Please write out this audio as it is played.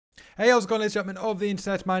Hey, how's it going, ladies and gentlemen of the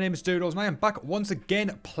internet? My name is Doodles, and I am back once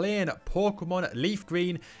again playing Pokemon Leaf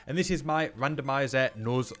Green, and this is my Randomizer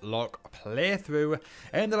Nuzlocke playthrough.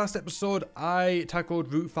 In the last episode, I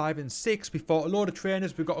tackled Route 5 and 6. We fought a load of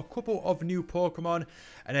trainers, we got a couple of new Pokemon,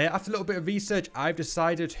 and after a little bit of research, I've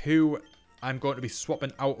decided who I'm going to be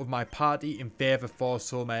swapping out of my party in favour for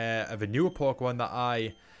some of a newer Pokemon that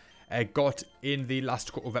I got in the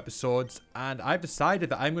last couple of episodes, and I've decided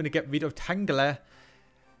that I'm going to get rid of Tangler,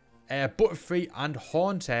 Butterfree and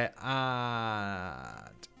Haunter,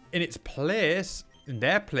 and in its place, in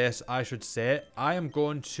their place I should say, I am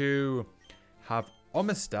going to have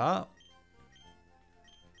Omastar,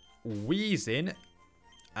 Weezing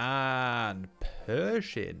and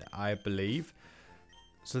Persian, I believe.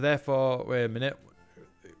 So therefore, wait a minute,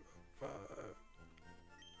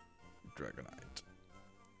 Dragonite.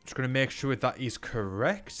 Just going to make sure that is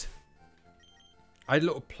correct. I had a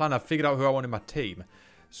little plan, I figured out who I want in my team.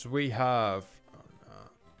 So we have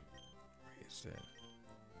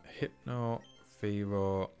Hypno,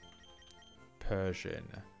 Fever, Persian,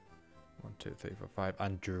 1, 2, 3, 4, 5,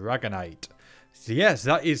 and Dragonite. So yes,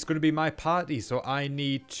 that is going to be my party. So I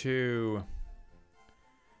need to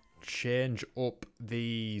change up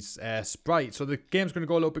these sprites. So the game's going to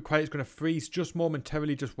go a little bit quiet. It's going to freeze just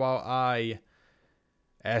momentarily, just while I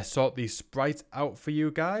sort these sprites out for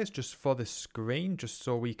you guys, just for the screen, just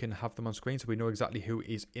so we can have them on screen, so we know exactly who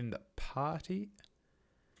is in the party.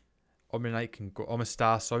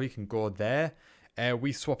 Omastar, sorry, can go there.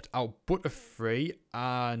 We swapped out Butterfree,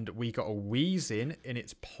 and we got a Weezing in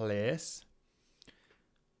its place.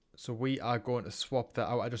 So we are going to swap that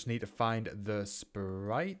out. I just need to find the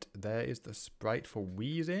sprite. There is the sprite for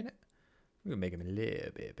Weezing. We're going to make him a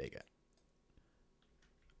little bit bigger.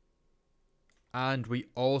 And we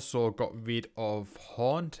also got rid of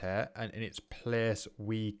Haunter, and in its place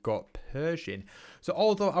we got Persian. So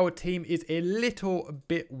although our team is a little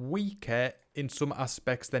bit weaker in some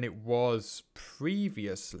aspects than it was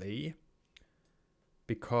previously,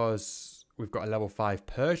 because we've got a level 5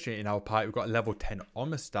 Persian in our party, we've got a level 10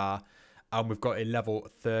 Omastar, and we've got a level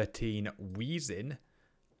 13 Weezing,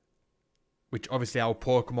 which obviously our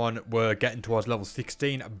Pokemon were getting towards level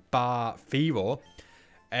 16 bar Fearow.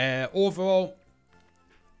 Overall,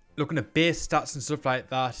 looking at base stats and stuff like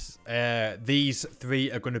that, these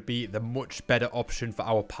three are going to be the much better option for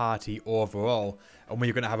our party overall. And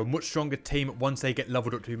we're going to have a much stronger team once they get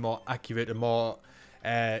leveled up to be more accurate and more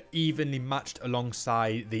evenly matched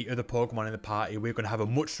alongside the other Pokemon in the party. We're going to have a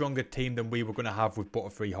much stronger team than we were going to have with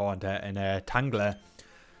Butterfree, Haunter and Tangler.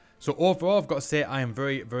 So overall, I've got to say I am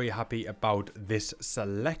very, very happy about this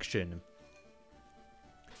selection.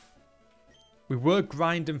 We were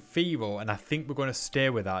grinding Fearow, and I think we're going to stay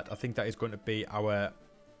with that. I think that is going to be our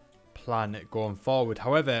plan going forward.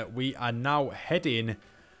 However, we are now heading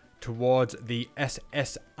towards the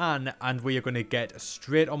S.S Anne, and we are going to get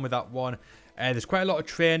straight on with that one. There's quite a lot of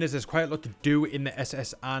trainers. There's quite a lot to do in the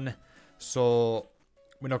S.S Anne, so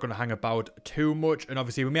we're not going to hang about too much. And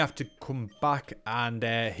obviously, we may have to come back and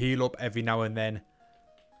heal up every now and then.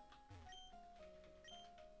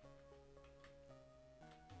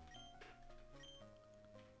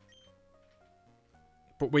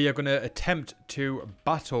 But we are going to attempt to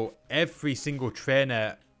battle every single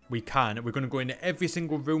trainer we can. We're going to go into every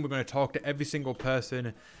single room. We're going to talk to every single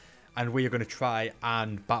person. And we are going to try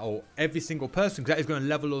and battle every single person, because that is going to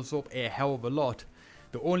level us up a hell of a lot.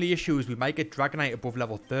 The only issue is we might get Dragonite above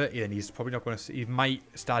level 30. And he's probably not going to... He might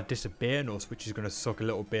start disobeying us, which is going to suck a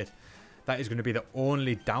little bit. That is going to be the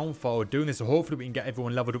only downfall of doing this. So hopefully we can get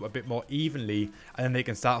everyone leveled up a bit more evenly. And then they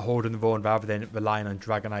can start holding their own rather than relying on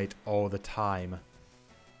Dragonite all the time.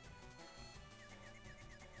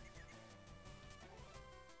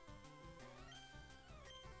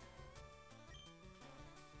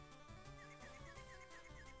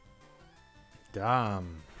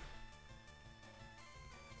 Damn.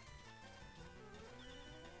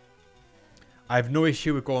 I have no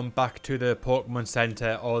issue with going back to the Pokemon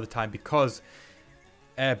Center all the time, because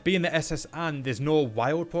being the S.S Anne, there's no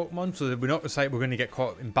wild Pokemon, so we're not like we're going to get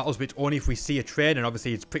caught in battles, but only if we see a trainer. And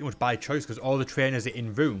obviously it's pretty much by choice, because all the trainers are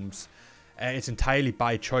in rooms. It's entirely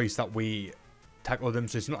by choice that we tackle them,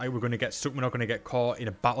 so it's not like we're going to get stuck. We're not going to get caught in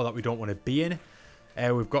a battle that we don't want to be in.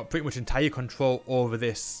 We've got pretty much entire control over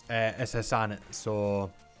this S.S Anne. So,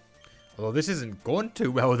 although this isn't going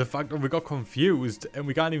too well, the fact that we got confused and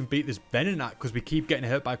we can't even beat this Venonat because we keep getting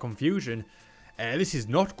hurt by confusion. This is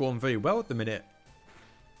not going very well at the minute.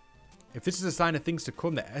 If this is a sign of things to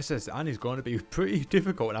come, the S.S Anne is going to be pretty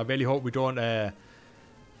difficult. And I really hope we don't have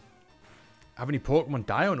any Pokemon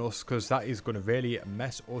die on us, because that is going to really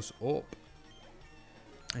mess us up.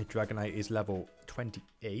 A Dragonite is level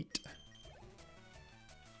 28.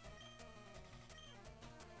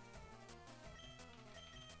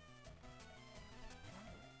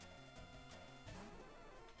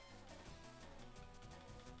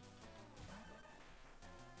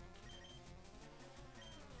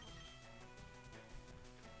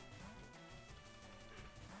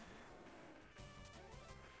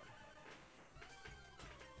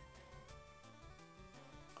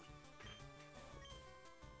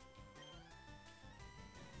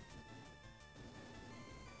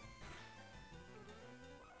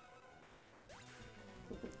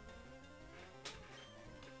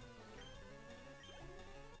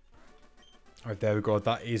 Alright, there we go.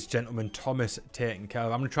 That is Gentleman Thomas taken care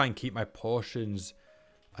of. I'm going to try and keep my potions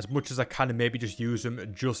as much as I can and maybe just use them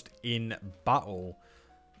just in battle.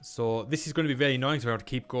 So this is going to be very annoying, so I have to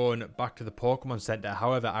keep going back to the Pokemon Center.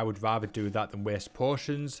 However, I would rather do that than waste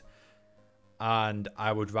potions. And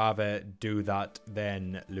I would rather do that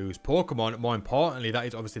than lose Pokemon. More importantly, that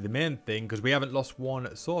is obviously the main thing, because we haven't lost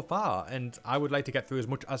one so far. And I would like to get through as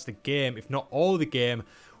much as the game, if not all the game,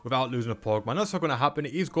 without losing a Pokemon. That's not going to happen.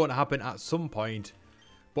 It is going to happen at some point.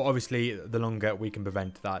 But obviously, the longer we can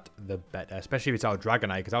prevent that, the better. Especially if it's our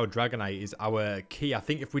Dragonite, because our Dragonite is our key. I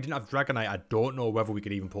think if we didn't have Dragonite, I don't know whether we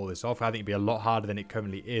could even pull this off. I think it'd be a lot harder than it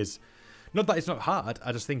currently is. Not that it's not hard,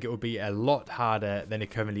 I just think it would be a lot harder than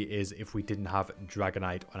it currently is if we didn't have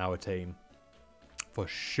Dragonite on our team. For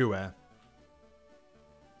sure.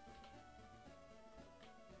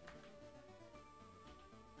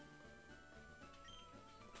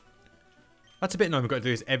 That's a bit annoying, we've got to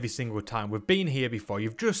do this every single time. We've been here before,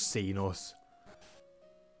 you've just seen us.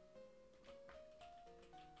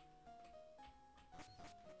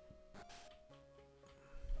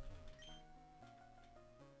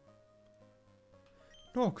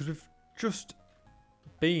 No, because we've just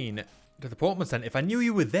been to the Pokemon Center. If I knew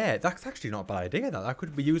you were there, that's actually not a bad idea. That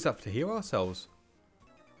could we use that to heal ourselves.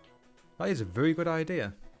 That is a very good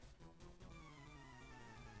idea.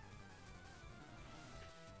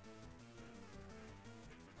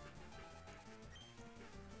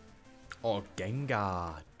 Oh,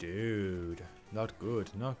 Gengar, dude, not good,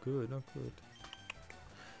 not good, not good.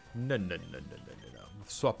 No.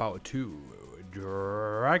 Swap out to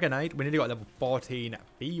Dragonite. We nearly got level 14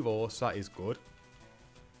 Fever, so that is good.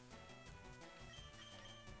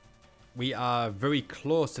 We are very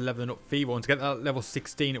close to leveling up Fever. And to get that level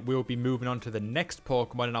 16, we'll be moving on to the next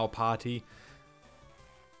Pokemon in our party.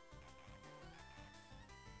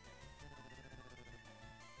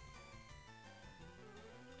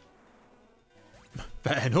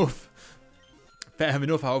 Fair enough. Fair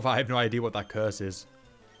enough, however, I have no idea what that curse is.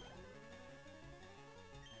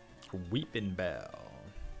 Weeping Bell.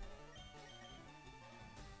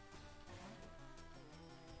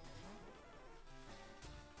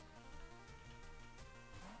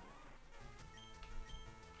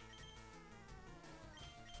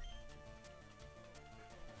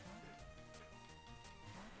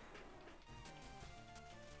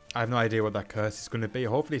 I have no idea what that curse is going to be.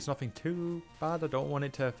 Hopefully it's nothing too bad. I don't want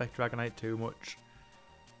it to affect Dragonite too much.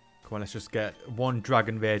 Come on, let's just get one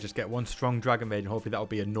Dragon Rage. Just get one strong Dragon Rage and hopefully that'll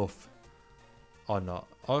be enough. Or not.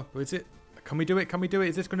 Oh, is it? Can we do it? Can we do it?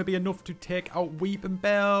 Is this going to be enough to take out Weeping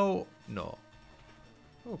Bell? No.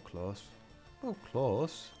 Oh, close. Oh,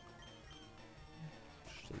 close.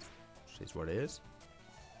 She's what it is.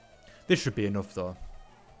 This should be enough though.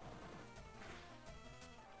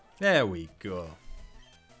 There we go.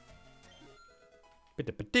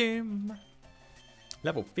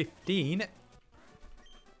 Level 15.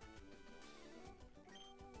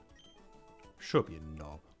 Should be a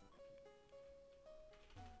knob.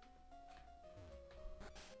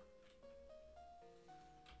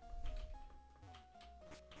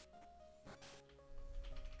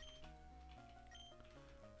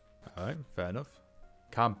 Alright, fair enough.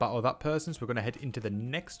 Can't battle that person, so we're going to head into the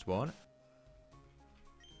next one.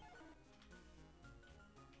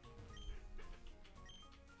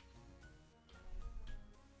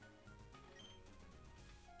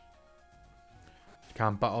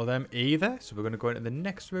 Can't battle them either, so we're going to go into the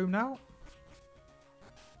next room now.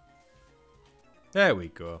 There we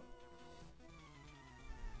go.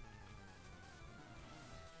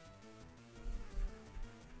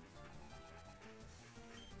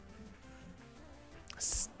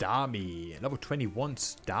 Starmie. Level 21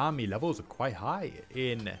 Starmie levels are quite high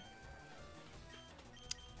in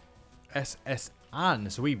S.S Anne.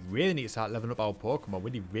 So we really need to start leveling up our Pokemon.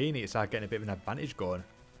 We really need to start getting a bit of an advantage going.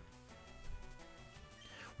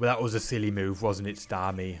 Well, that was a silly move, wasn't it,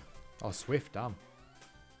 Starmie? Oh, Swift, damn.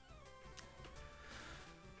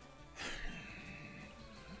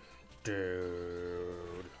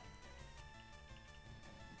 Dude.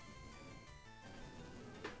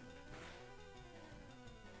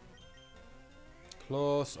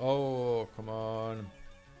 close. Oh, come on.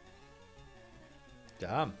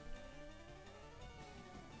 Damn.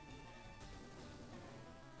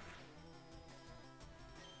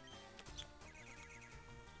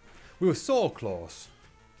 We were so close.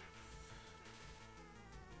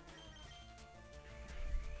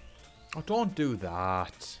 Oh, don't do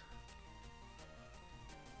that.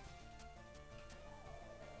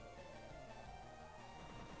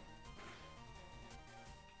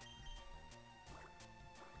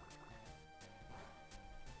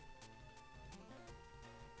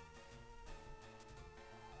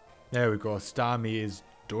 There we go. Starmie is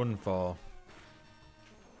done for.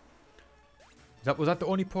 Was that the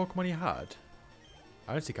only Pokemon he had?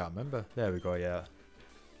 I honestly can't remember. There we go, yeah.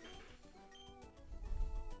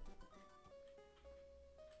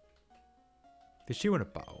 Did she win a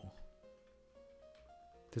battle?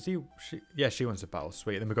 Does he? Yeah, she wins a battle.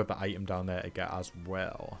 Sweet. Then we got the item down there to get as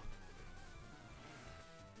well.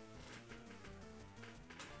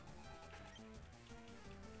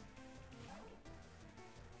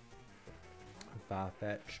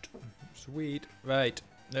 Far-fetched. Sweet. Right.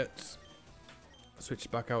 Let's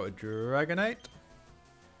switch back out to Dragonite.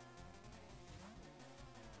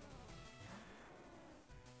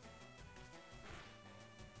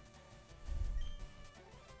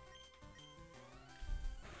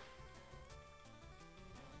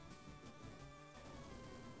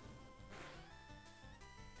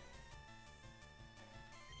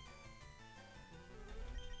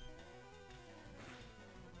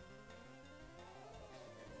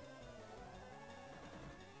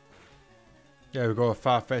 There we go,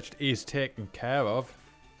 Farfetch'd is taken care of.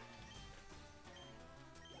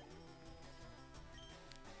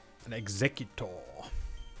 An Executor.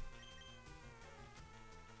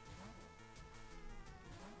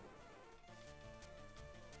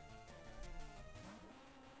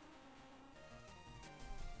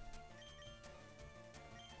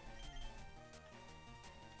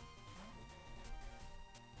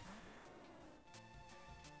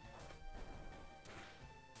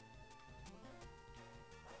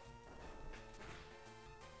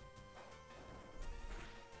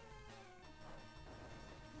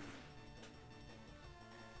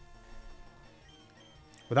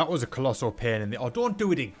 Well, that was a colossal pain in the... Oh, don't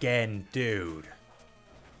do it again, dude.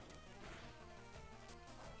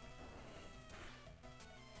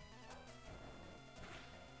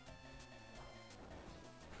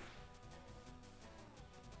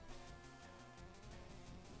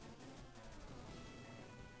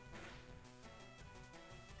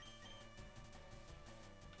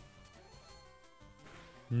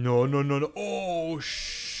 No, no, no, no. Oh,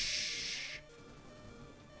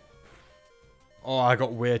 Oh, I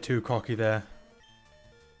got way too cocky there.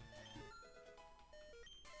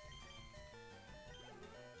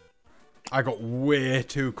 I got way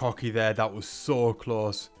too cocky there. That was so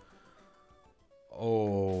close.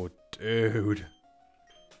 Oh, dude.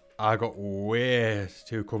 I got way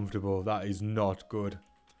too comfortable. That is not good.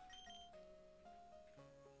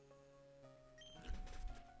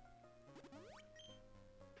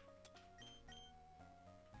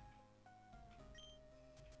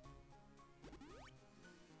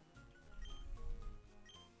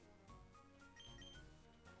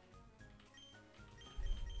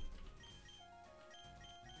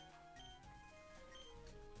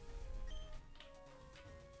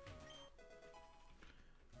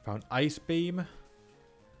 Found Ice Beam. Let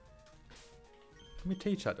me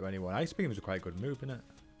teach that to anyone. Ice Beam is a quite good move, isn't it?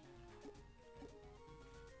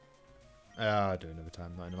 I'll do another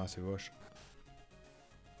time, not in a massive rush.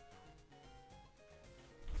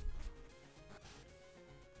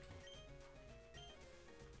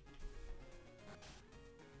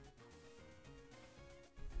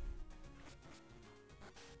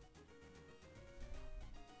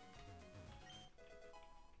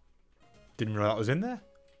 Didn't know that was in there.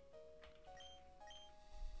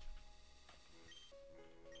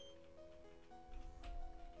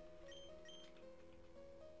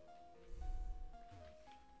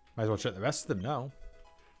 Might as well check the rest of them now.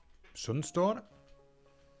 Sunstone.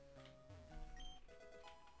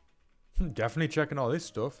 Definitely checking all this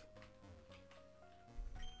stuff.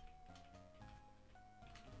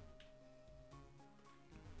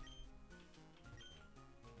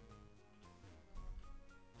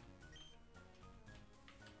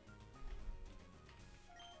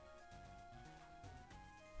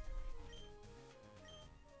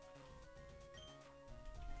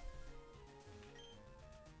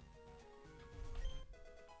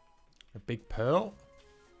 A big pearl.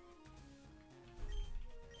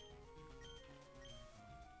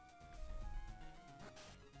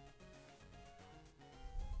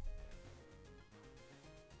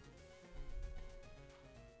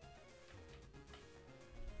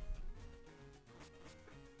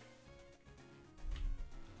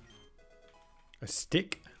 A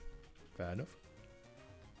stick? Fair enough.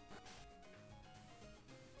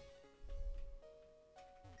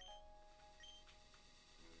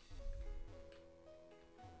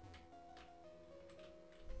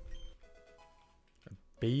 A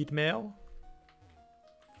bead mail?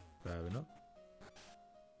 Fair enough.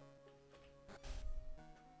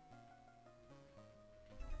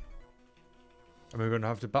 And we're going to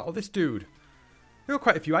have to battle this dude. We got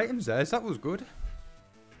quite a few items there, so that was good.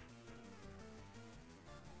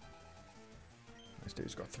 This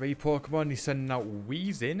dude's got 3 Pokemon. He's sending out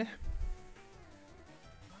Weezing.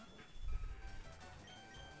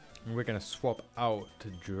 And we're going to swap out to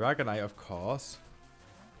Dragonite, of course.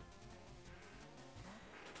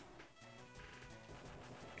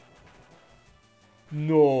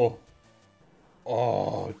 No.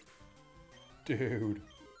 Oh, dude.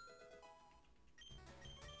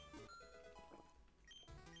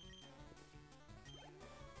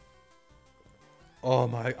 Oh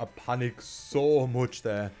my, I panicked so much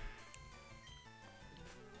there.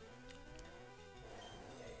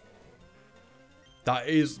 That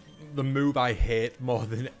is the move I hate more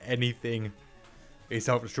than anything. It's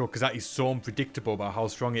self-destruct, because that is so unpredictable about how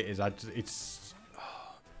strong it is. It's...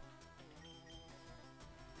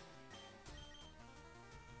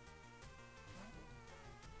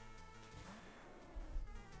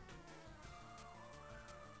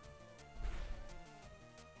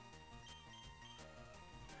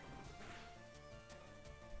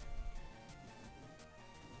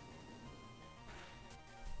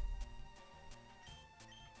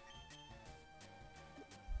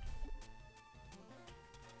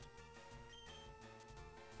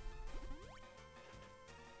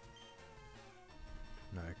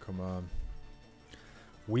 No, come on.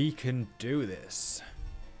 We can do this.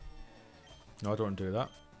 No, I don't want to do that.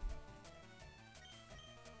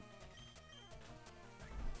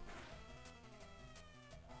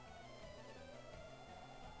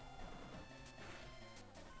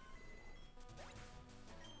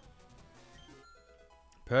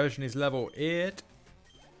 Persian is level 8.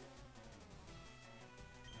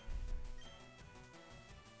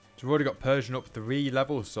 So we've already got Persian up 3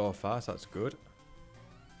 levels so far, so that's good.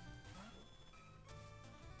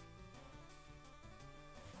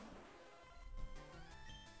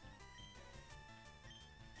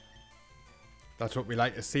 That's what we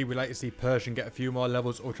like to see. We like to see Persian get a few more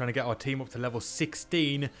levels, or trying to get our team up to level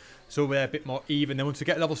 16. So we're a bit more even. Then once we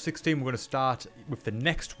get level 16, we're going to start with the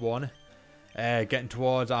next one. Getting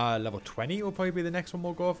towards our level 20 will probably be the next one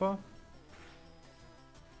we'll go for.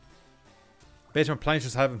 Based on plans,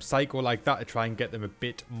 just have them cycle like that to try and get them a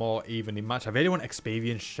bit more evenly matched. I really want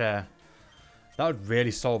experience share. That would really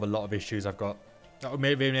solve a lot of issues I've got. That would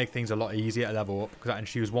really make things a lot easier to level up, because I can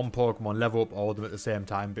choose one Pokemon, level up all of them at the same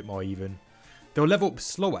time, a bit more even. They'll level up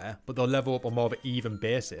slower, but they'll level up on more of an even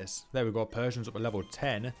basis. There we go, Persian's up at level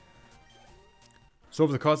 10. So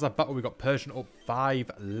over the course of that battle, we got Persian up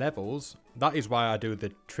 5 levels. That is why I do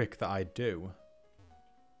the trick that I do.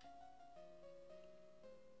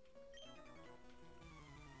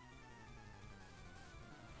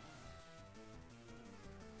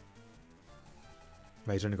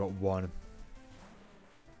 Right, he's only got 1.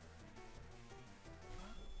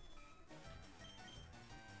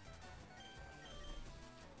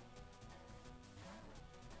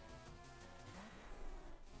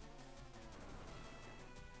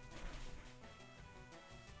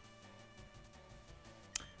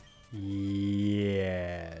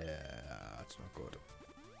 Yeah, that's not good.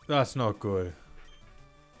 That's not good.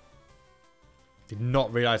 Did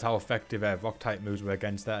not realise how effective rock type moves were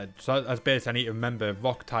against that. So that's basically, I need to remember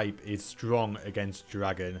rock type is strong against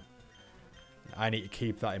dragon. I need to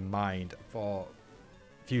keep that in mind for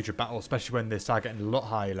future battles, especially when they start getting a lot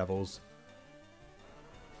higher levels.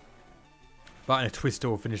 But in a Twister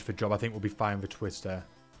will finish the job. I think we'll be fine with Twister.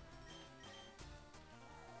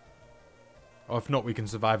 Or if not, we can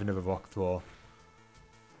survive another rock throw.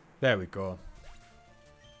 There we go.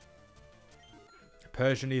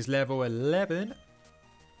 Persian is level 11.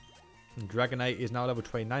 And Dragonite is now level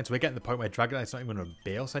 29. So we're getting to the point where Dragonite's not even going to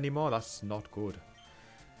bail us anymore. That's not good.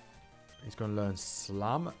 He's going to learn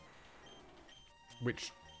Slam,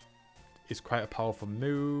 which is quite a powerful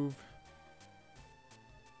move.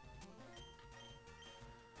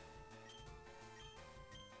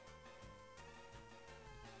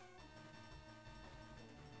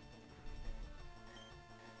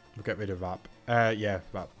 We'll get rid of Rap. Yeah,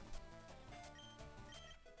 Rap.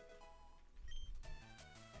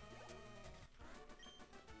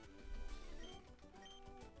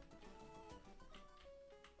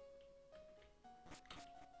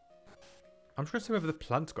 I'm just going to see whether the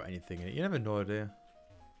plant's got anything in it. You never know, do you?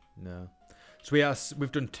 No. So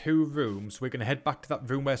we've done 2 rooms. We're going to head back to that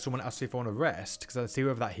room where someone asked if I want to rest. Because I'll see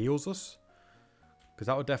whether that heals us. Because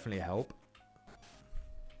that would definitely help.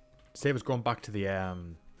 Save us going back to the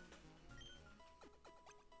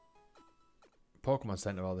Pokemon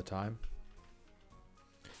Center all the time.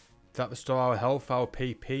 Did that restore our health, our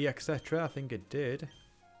PP, etc.? I think it did.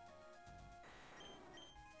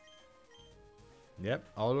 Yep,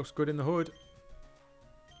 all looks good in the hood.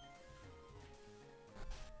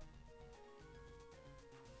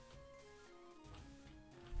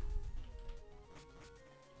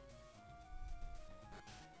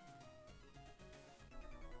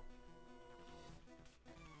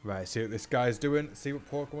 Right, see what this guy's doing. See what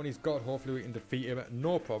Pokemon he's got. Hopefully we can defeat him.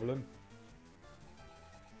 No problem.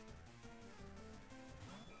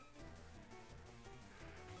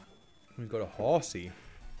 We've got a horsey.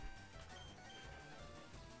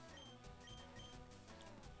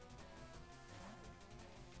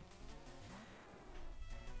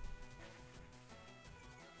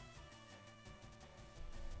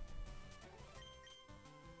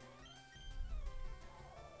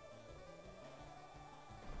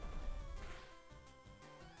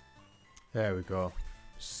 There we go.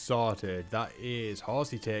 Sorted. That is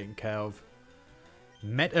horsey taken care of.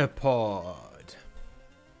 Metapod.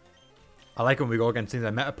 I like when we go against things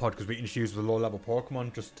like Metapod because we can just use the low level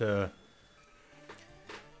Pokemon just to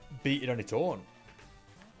beat it on its own.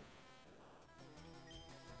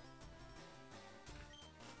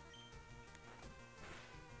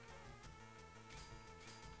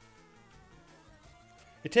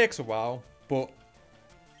 It takes a while, but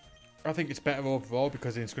I think it's better overall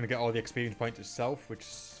because it's going to get all the experience points itself, which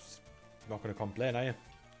is not going to complain, are you?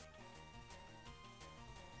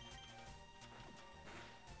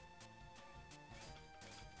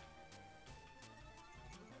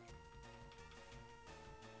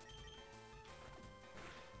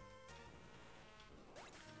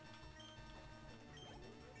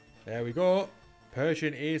 There we go.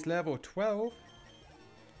 Persian is level 12.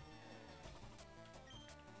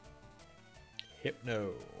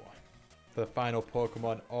 Hypno. For the final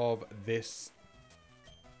Pokemon of this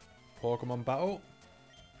Pokemon battle.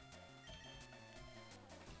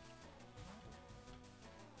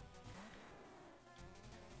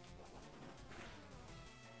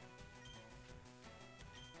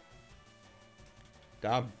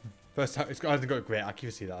 Damn. First time, it hasn't got great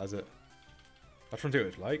accuracy, that, has it? That's trying to do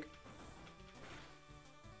what it's like.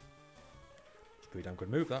 It's a pretty damn good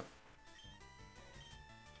move, that.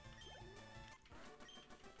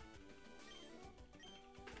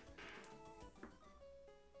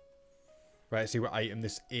 Right, let's see what item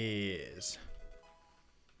this is.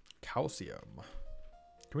 Calcium.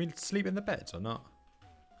 Can we sleep in the beds or not?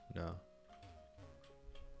 No.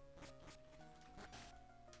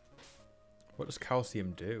 What does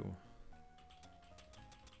calcium do?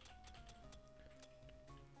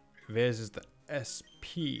 Raises the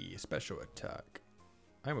SP special attack.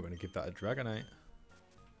 And we're going to give that a Dragonite.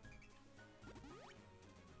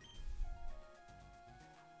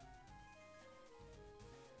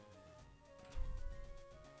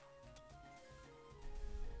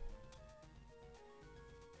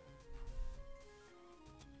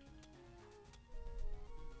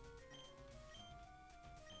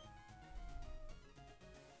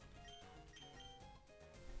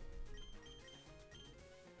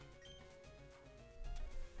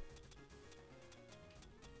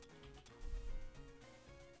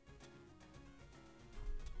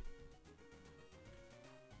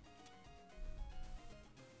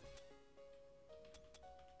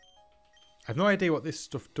 I have no idea what this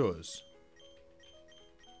stuff does.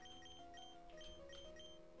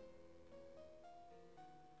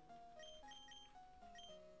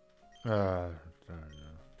 I don't know.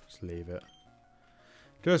 Just leave it.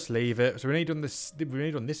 Just leave it. So we need on this. We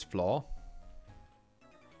need on this floor.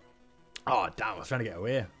 Oh damn! I was trying to get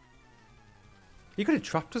away. He could have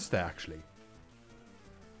trapped us there, actually.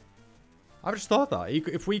 I just thought that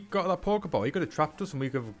if we got that Pokeball, he could have trapped us, and we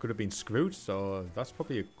could have been screwed. So that's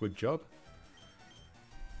probably a good job.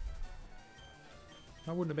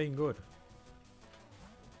 That wouldn't have been good.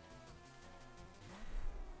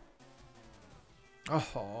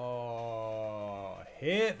 Oh,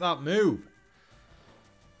 hate that move.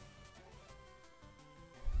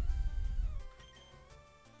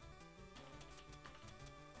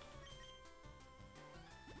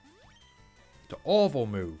 The awful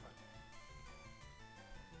move.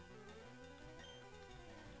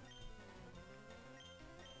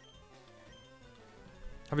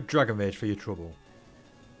 Have a Dragon Rage for your trouble.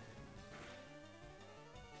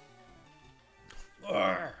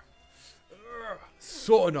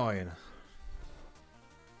 So annoying.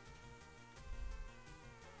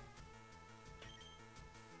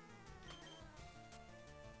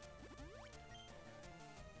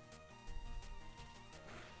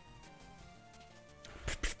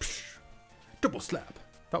 Triple slap.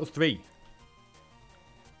 That was 3.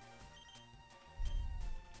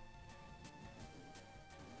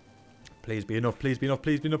 Please be enough, please be enough,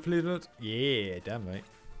 please be enough, please be enough. Yeah, damn right.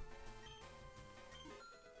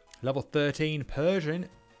 Level 13, Persian.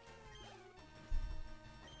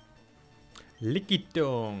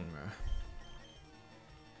 Lickitung.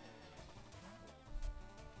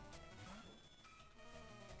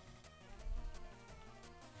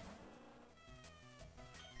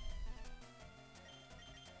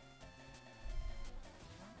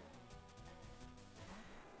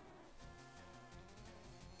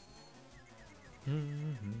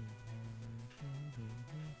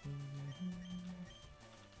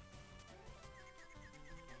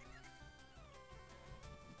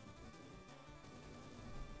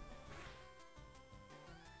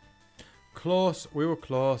 Close, we were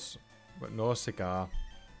close, but no cigar.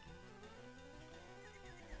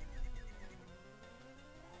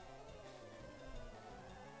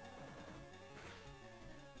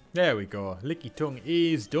 There we go. Licky Tongue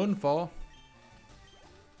is done for.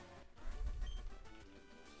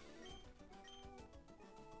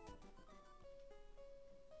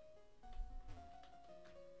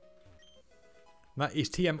 That is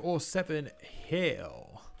TM07 Hail.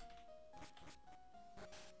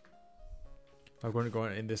 I'm going to go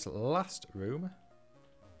in this last room.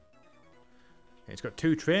 It's got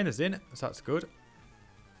 2 trainers in, so that's good.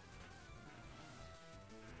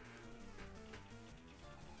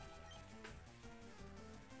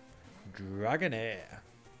 Dragonair.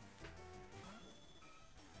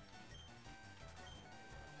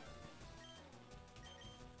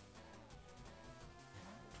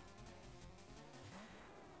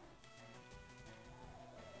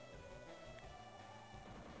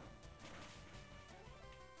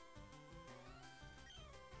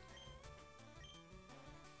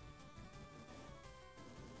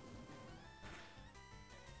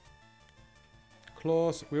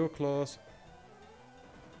 Close, we were close.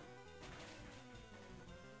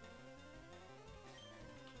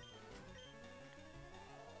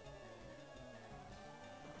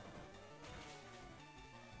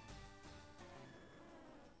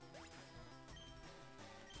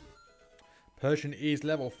 Persian is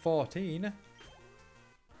level 14.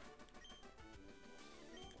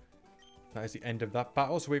 That is the end of that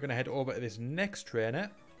battle, so we're going to head over to this next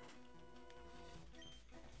trainer.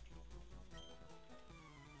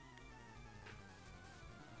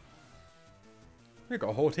 We've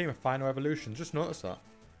got a whole team of Final Evolutions, just noticed that.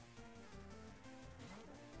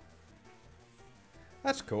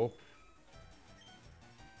 That's cool.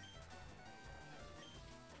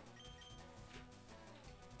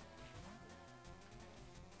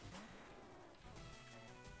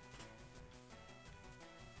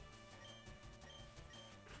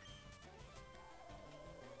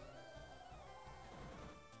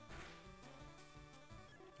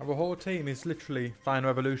 Our whole team is literally Final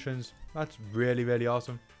Evolutions. That's really, really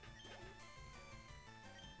awesome.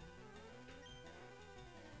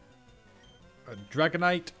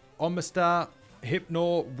 Dragonite, Omastar,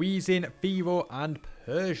 Hypno, Weezing, Fearow, and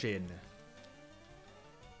Persian.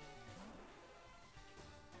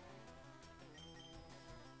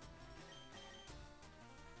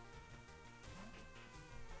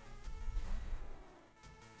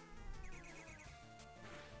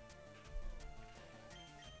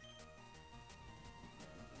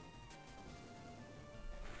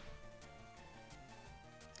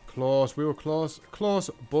 Close, we were close. Close,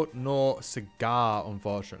 but no cigar,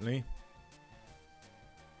 unfortunately.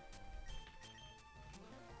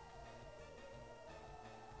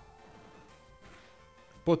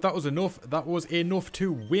 But that was enough. That was enough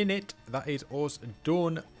to win it. That is us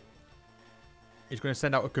done. He's going to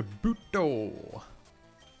send out a Kabuto.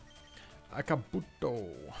 A Kabuto.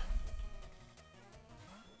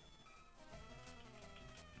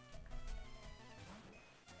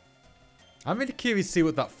 I'm really curious to see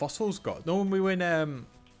what that fossil's got. No, when we were in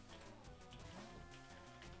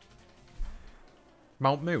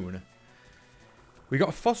Mount Moon, we got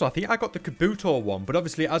a fossil. I think I got the Kabuto one, but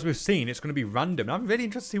obviously, as we've seen, it's going to be random. I'm really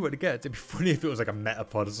interested to see what to get. It'd be funny if it was like a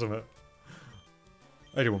Metapod or something.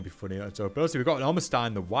 It won't be funny at all. But obviously, we've got an Omastar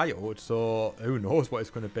in the wild, so who knows what it's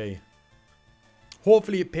going to be.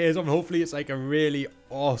 Hopefully, it pays off. Hopefully, it's like a really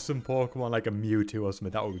awesome Pokemon, like a Mewtwo or something.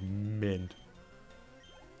 That would be mint.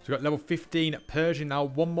 So we've got level 15 Persian now,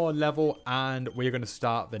 1 more level, and we're going to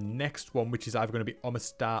start the next one, which is either going to be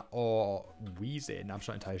Omastar or Weezing. I'm not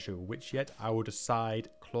entirely sure which yet. I will decide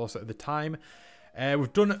closer at the time.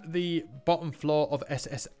 We've done the bottom floor of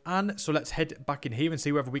S.S Anne, so let's head back in here and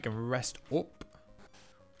see whether we can rest up.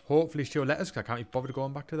 Hopefully she'll let us, because I can't be bothered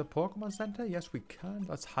going back to the Pokemon Center. Yes, we can.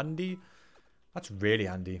 That's handy. That's really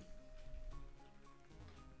handy.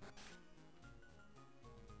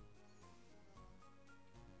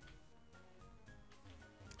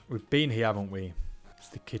 We've been here, haven't we? It's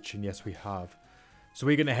the kitchen. Yes, we have. So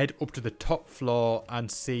we're going to head up to the top floor and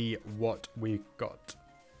see what we've got.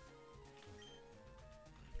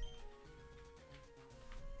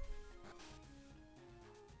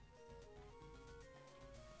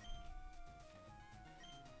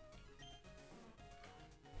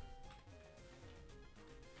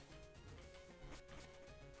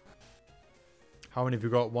 How many have you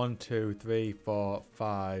got? 1, 2, 3, 4,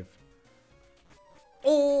 5.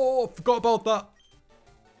 Oh, forgot about that.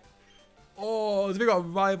 Oh, have we got a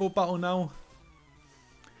rival battle now?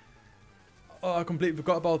 Oh, I completely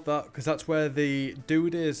forgot about that because that's where the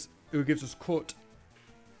dude is who gives us cut.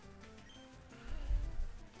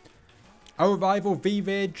 Our rival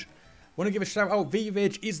V-Rage. Want to give a shout out.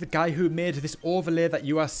 V-Rage is the guy who made this overlay that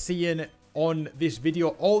you are seeing on this video.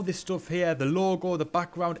 All this stuff here, the logo, the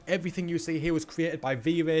background, everything you see here was created by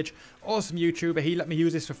V-Rage. Awesome YouTuber. He let me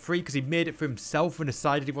use this for free because he made it for himself and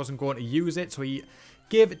decided he wasn't going to use it. So he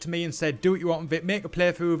gave it to me and said, do what you want with it. Make a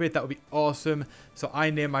playthrough of it. That would be awesome. So I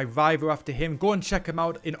named my rival after him. Go and check him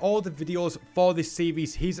out in all the videos for this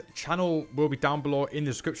series. His channel will be down below in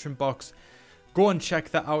the description box. Go and check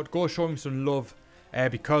that out. Go show him some love.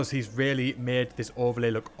 Because he's really made this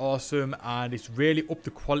overlay look awesome and it's really up the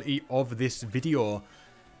quality of this video.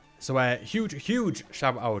 So huge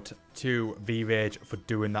shout out to V-Rage for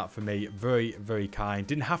doing that for me. Very, very kind.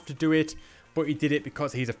 Didn't have to do it, but he did it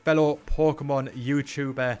because he's a fellow Pokemon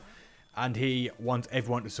YouTuber and he wants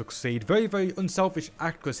everyone to succeed. Very, very unselfish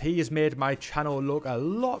act because he has made my channel look a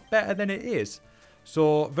lot better than it is.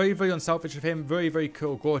 So very, very unselfish of him. Very, very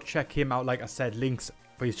cool. Go check him out. Like I said, links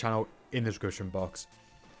for his channel in the description box.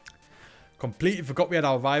 Completely forgot we had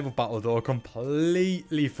our rival battle though.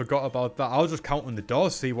 Completely forgot about that. I was just counting the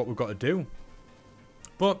doors, see what we've got to do.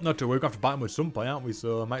 But not to worry, we're going to have to battle him at some point, aren't we?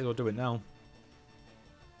 So might as well do it now.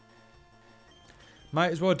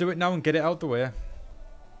 Might as well do it now and get it out the way.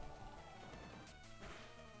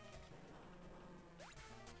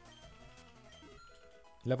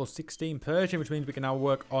 Level 16 Persian, which means we can now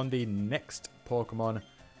work on the next Pokemon.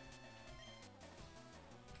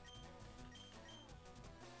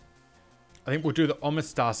 I think we'll do the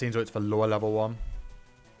Omastar scene so it's for lower level one.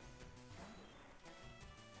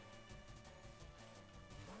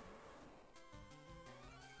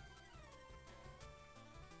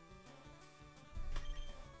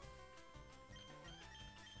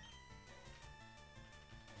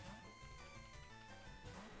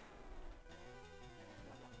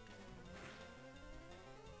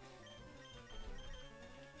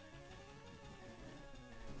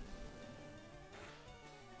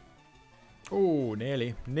 Oh,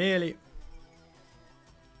 nearly. Nearly.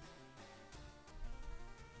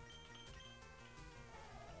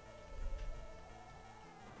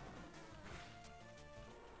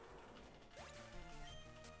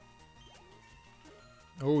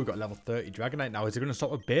 Oh, we've got level 30 Dragonite now. Is it going to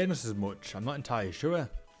stop obeying us as much? I'm not entirely sure.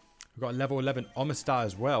 We've got a level 11 Omastar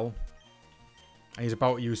as well. And he's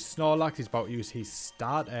about to use Snorlax. He's about to use his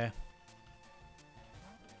starter.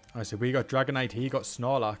 I said we got Dragonite. He got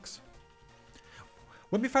Snorlax.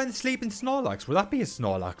 When we find the sleeping Snorlax, will that be a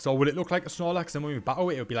Snorlax? Or will it look like a Snorlax and when we battle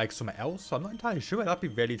it, it'll be like something else? I'm not entirely sure. That'd be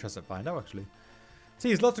really interesting to find out, actually. See,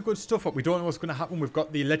 there's lots of good stuff, but we don't know what's going to happen. We've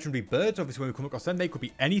got the legendary birds, obviously, when we come across them. They could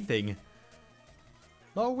be anything.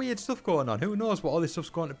 A lot of weird stuff going on. Who knows what all this stuff's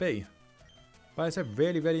going to be? But it's a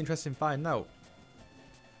really, really interesting find out.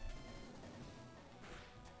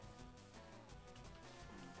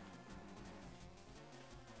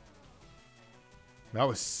 That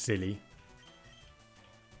was silly.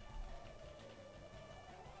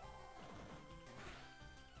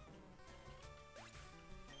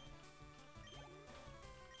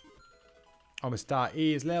 Omastar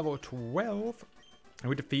is level 12. And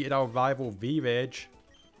we defeated our rival V-Rage.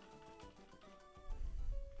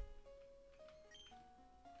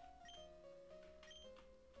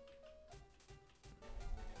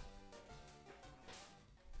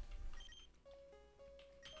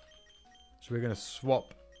 So we're going to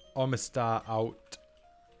swap Omastar out.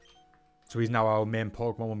 So he's now our main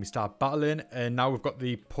Pokemon when we start battling. And now we've got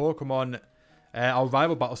the Pokemon... our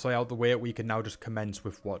rival battle sorry out the way, we can now just commence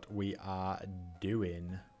with what we are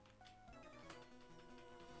doing.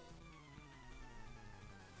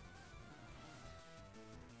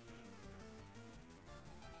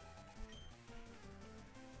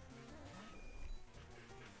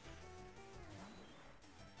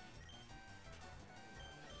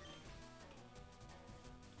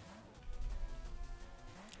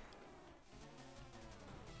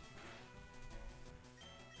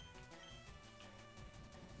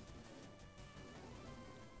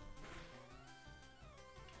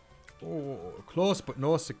 Oh, close but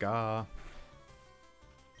no cigar.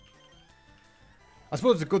 I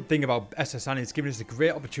suppose the good thing about S.S Anne is giving us a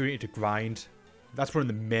great opportunity to grind. That's one of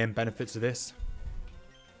the main benefits of this.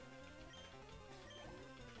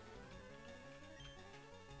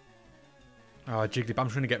 Oh, Jigglypuff. I'm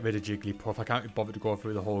trying to get rid of Jigglypuff. I can't be bothered to go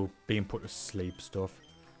through the whole being put to sleep stuff.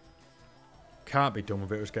 Can't be done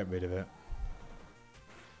with it. Let's get rid of it.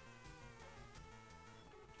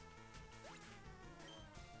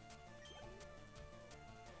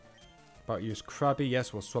 About to use Krabby.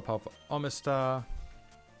 Yes, we'll swap out for Omastar.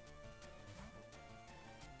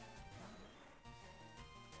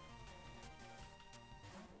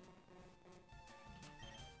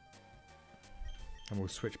 And we'll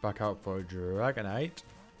switch back out for Dragonite.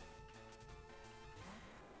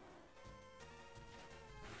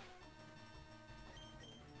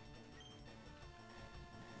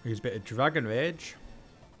 Use a bit of Dragon Rage.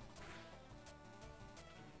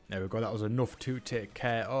 There we go. That was enough to take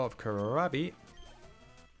care of Krabby.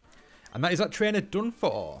 And that is that trainer done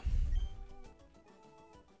for.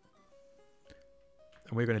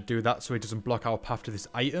 And we're going to do that so he doesn't block our path to this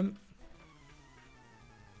item.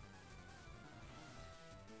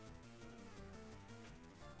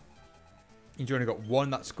 He's only got one.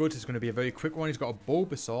 That's good. It's going to be a very quick one. He's got a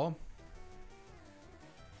Bulbasaur.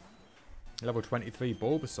 Level 23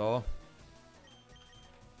 Bulbasaur.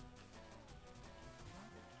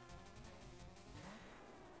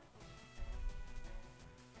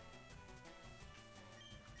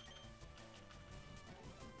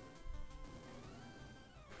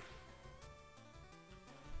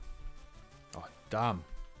 Oh, damn.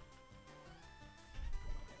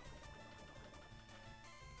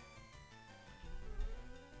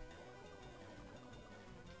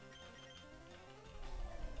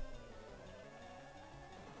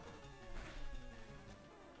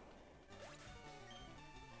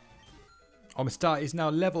 Omastar is now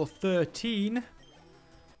level 13.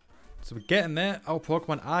 So we're getting there. Our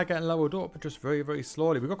Pokemon are getting leveled up, but just very, very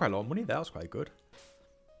slowly. We got quite a lot of money there. That's quite good.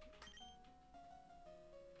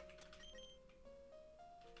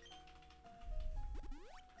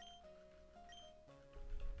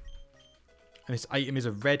 And this item is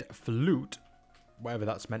a red flute. Whatever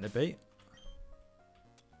that's meant to be.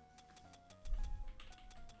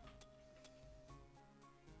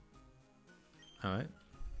 Alright.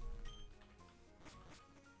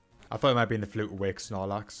 I thought it might be in the flute awake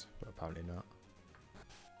Snorlax, but apparently not.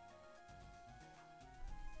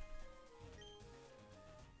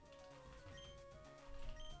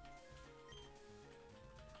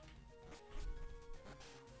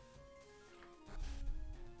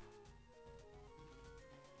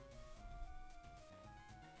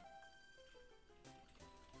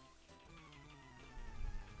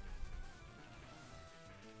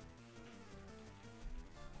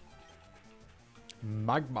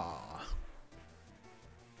 Magma.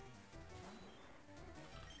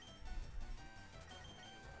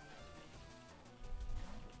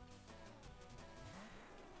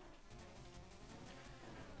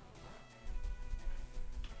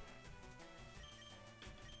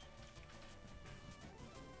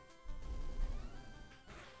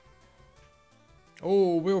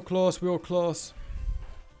 Oh, real close, real close.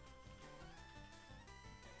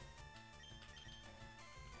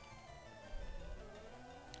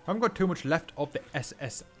 I haven't got too much left of the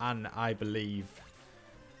S.S Anne, I believe.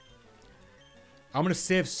 I'm going to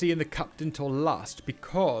save seeing the captain till last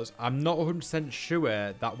because I'm not 100%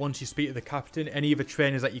 sure that once you speak to the captain, any of the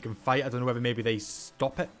trainers that you can fight, I don't know whether maybe they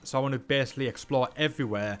stop it. So I want to basically explore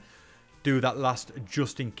everywhere, do that last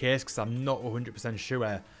just in case because I'm not 100%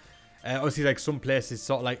 sure. Obviously, like some places,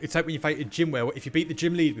 sort of like, it's like when you fight a gym where if you beat the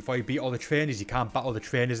gym lead before you beat all the trainers, you can't battle the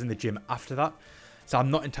trainers in the gym after that. So I'm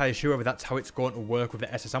not entirely sure whether that's how it's going to work with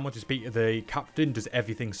the S.S Anne. Once you speak to the captain, does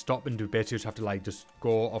everything stop and do basically just have to like just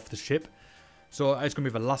go off the ship? So it's going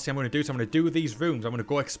to be the last thing I'm going to do. So I'm going to do these rooms. I'm going to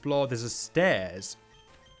go explore. There's a stairs.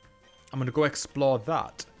 I'm going to go explore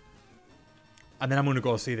that. And then I'm going to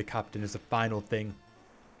go see the captain as the final thing.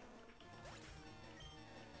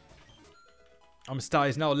 Omastar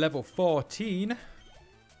is now level 14. Now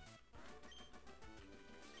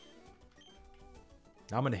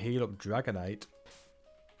I'm going to heal up Dragonite.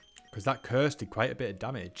 Because that curse did quite a bit of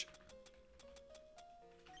damage.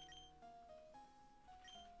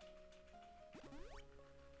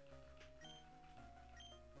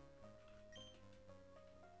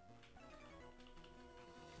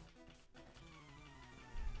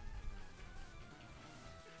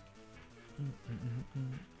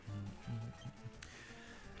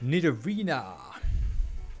 Nidorina.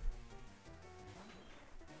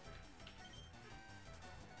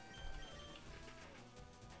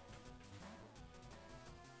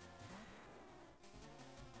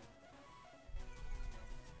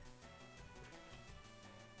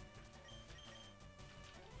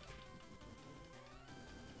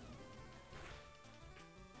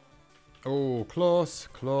 Oh, close,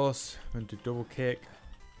 close. I'm going to double kick.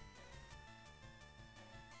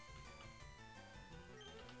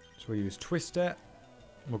 So we'll use Twister.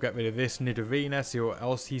 We'll get rid of this Nidorina, see what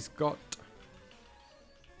else he's got.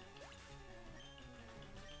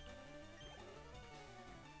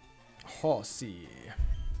 Horsey.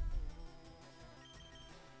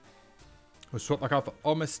 We'll swap back out for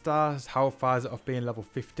Omastar. How far is it off being level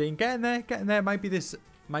 15? Getting there, getting there. Might be this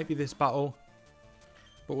battle.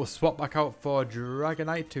 But we'll swap back out for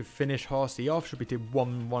Dragonite to finish Horsey off. Should be do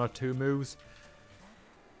one or two moves.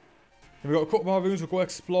 Then we've got a couple more rooms. We'll go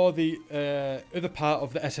explore the other part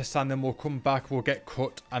of the S.S Anne. Then we'll come back. We'll get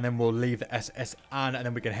cut. And then we'll leave the S.S Anne. And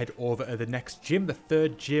then we can head over to the next gym. The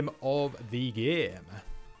third gym of the game.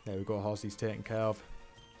 There we go. Horsey's taken care of.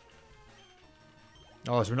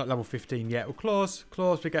 Oh, so we're not level 15 yet. We're close.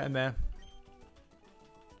 Close. We're getting there.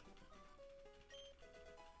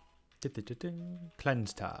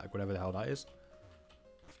 Cleanse tag. Whatever the hell that is.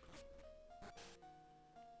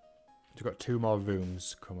 We've got 2 more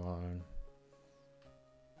rooms. Come on.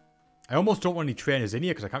 I almost don't want any trainers in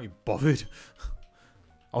here because I can't be bothered.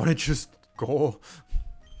 I want to just go.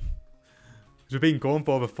 We've been going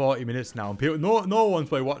for over 40 minutes now. And people, no one's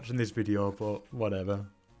probably watching this video, but whatever.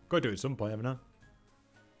 Got to do it at some point, haven't I?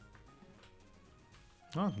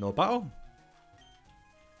 Oh, no battle.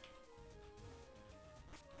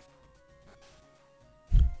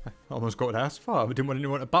 Almost got what I asked for. We didn't want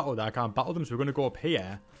anyone to battle there. I can't battle them, so we're going to go up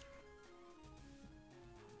here.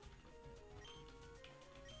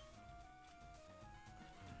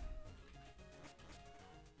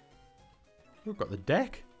 We've got the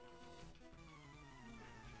deck.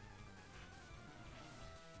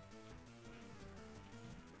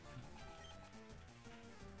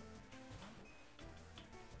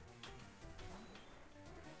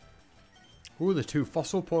 Ooh, the 2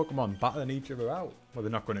 fossil Pokemon battling each other out. Well,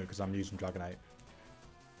 they're not going to because I'm using Dragonite.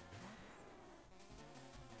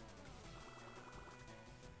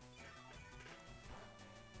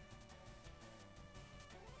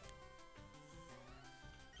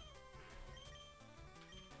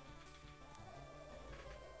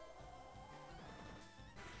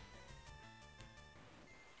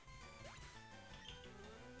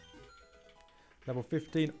 Level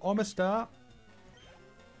 15 Omastar.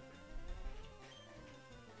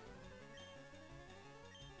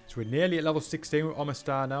 So we're nearly at level 16 with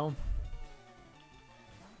Omastar now.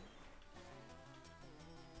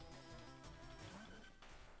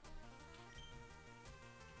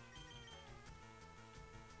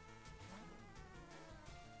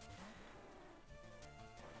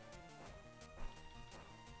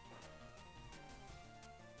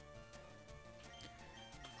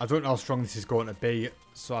 I don't know how strong this is going to be,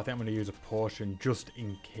 so I think I'm going to use a potion just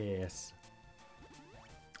in case.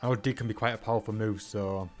 I know Dig can be quite a powerful move,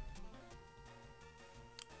 so...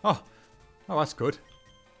 Oh, that's good.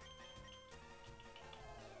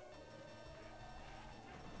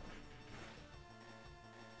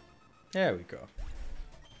 There we go.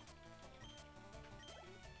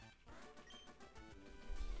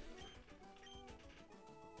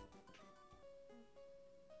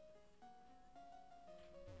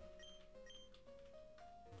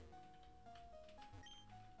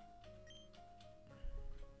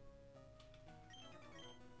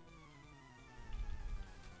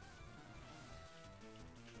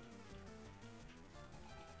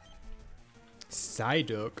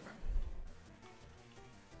 Psyduck.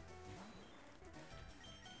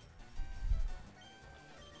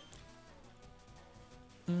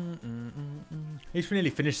 He's nearly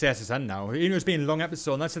finished the S.S Anne now. You know, it's been a long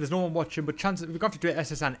episode, and I said there's no one watching, but chances we've got to do it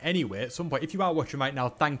S.S Anne anyway at some point. If you are watching right now,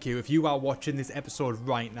 thank you. If you are watching this episode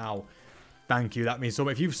right now, thank you. That means so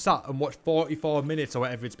much. If you've sat and watched 44 minutes or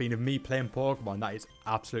whatever it's been of me playing Pokemon, that is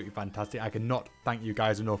absolutely fantastic. I cannot thank you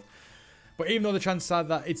guys enough. But even though the chances are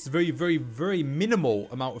that it's very, very, very minimal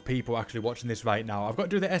amount of people actually watching this right now, I've got to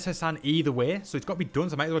do the S.S Anne either way, so it's got to be done.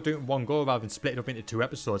 So I might as well do it in one go rather than split it up into 2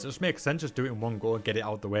 episodes. It just makes sense, just do it in one go and get it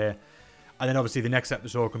out of the way. And then obviously the next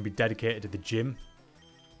episode can be dedicated to the gym.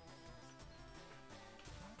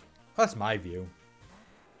 That's my view.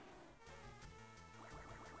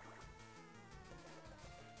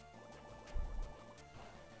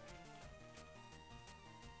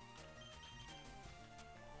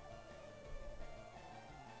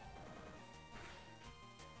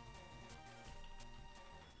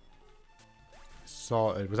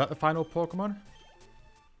 Sorted. Was that the final Pokemon?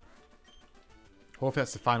 Hopefully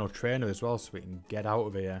that's the final trainer as well, so we can get out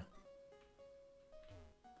of here.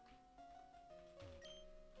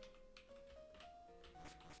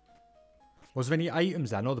 Was there any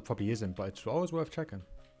items there? I know there probably isn't, but it's always worth checking.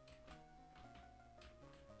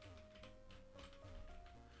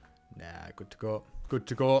 Nah, good to go. Good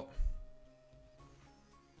to go.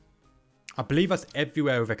 I believe that's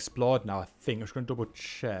everywhere we've explored now, I think. I'm just going to double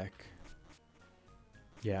check.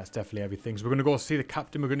 Yeah, it's definitely everything. So we're going to go see the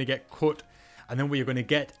captain. We're going to get cut. And then we're going to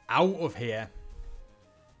get out of here.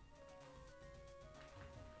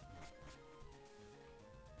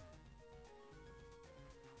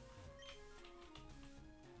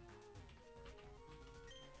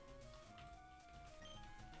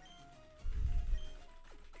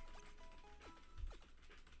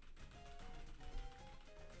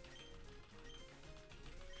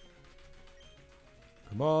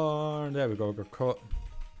 Come on. There we go. Got cut.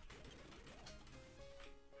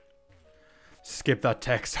 Skip that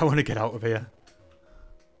text. I want to get out of here.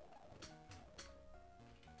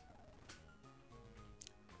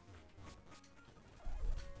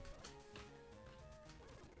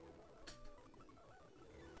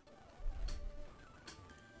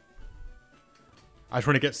 I just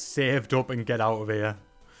want to get saved up and get out of here.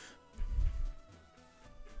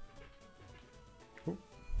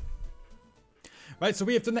 Right, so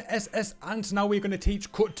we have done the S.S Anne. Now we're going to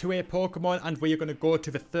teach cut to a Pokemon, and we're going to go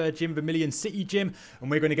to the third gym, Vermilion City Gym,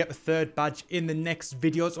 and we're going to get the third badge in the next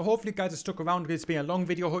video. So hopefully you guys have stuck around. It's been a long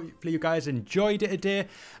video. Hopefully you guys enjoyed it today.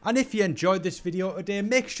 And if you enjoyed this video today,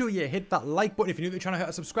 make sure you hit that like button. If you're new to the channel, hit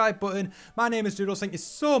that subscribe button. My name is Doodles. Thank you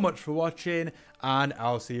so much for watching, and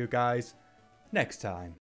I'll see you guys next time.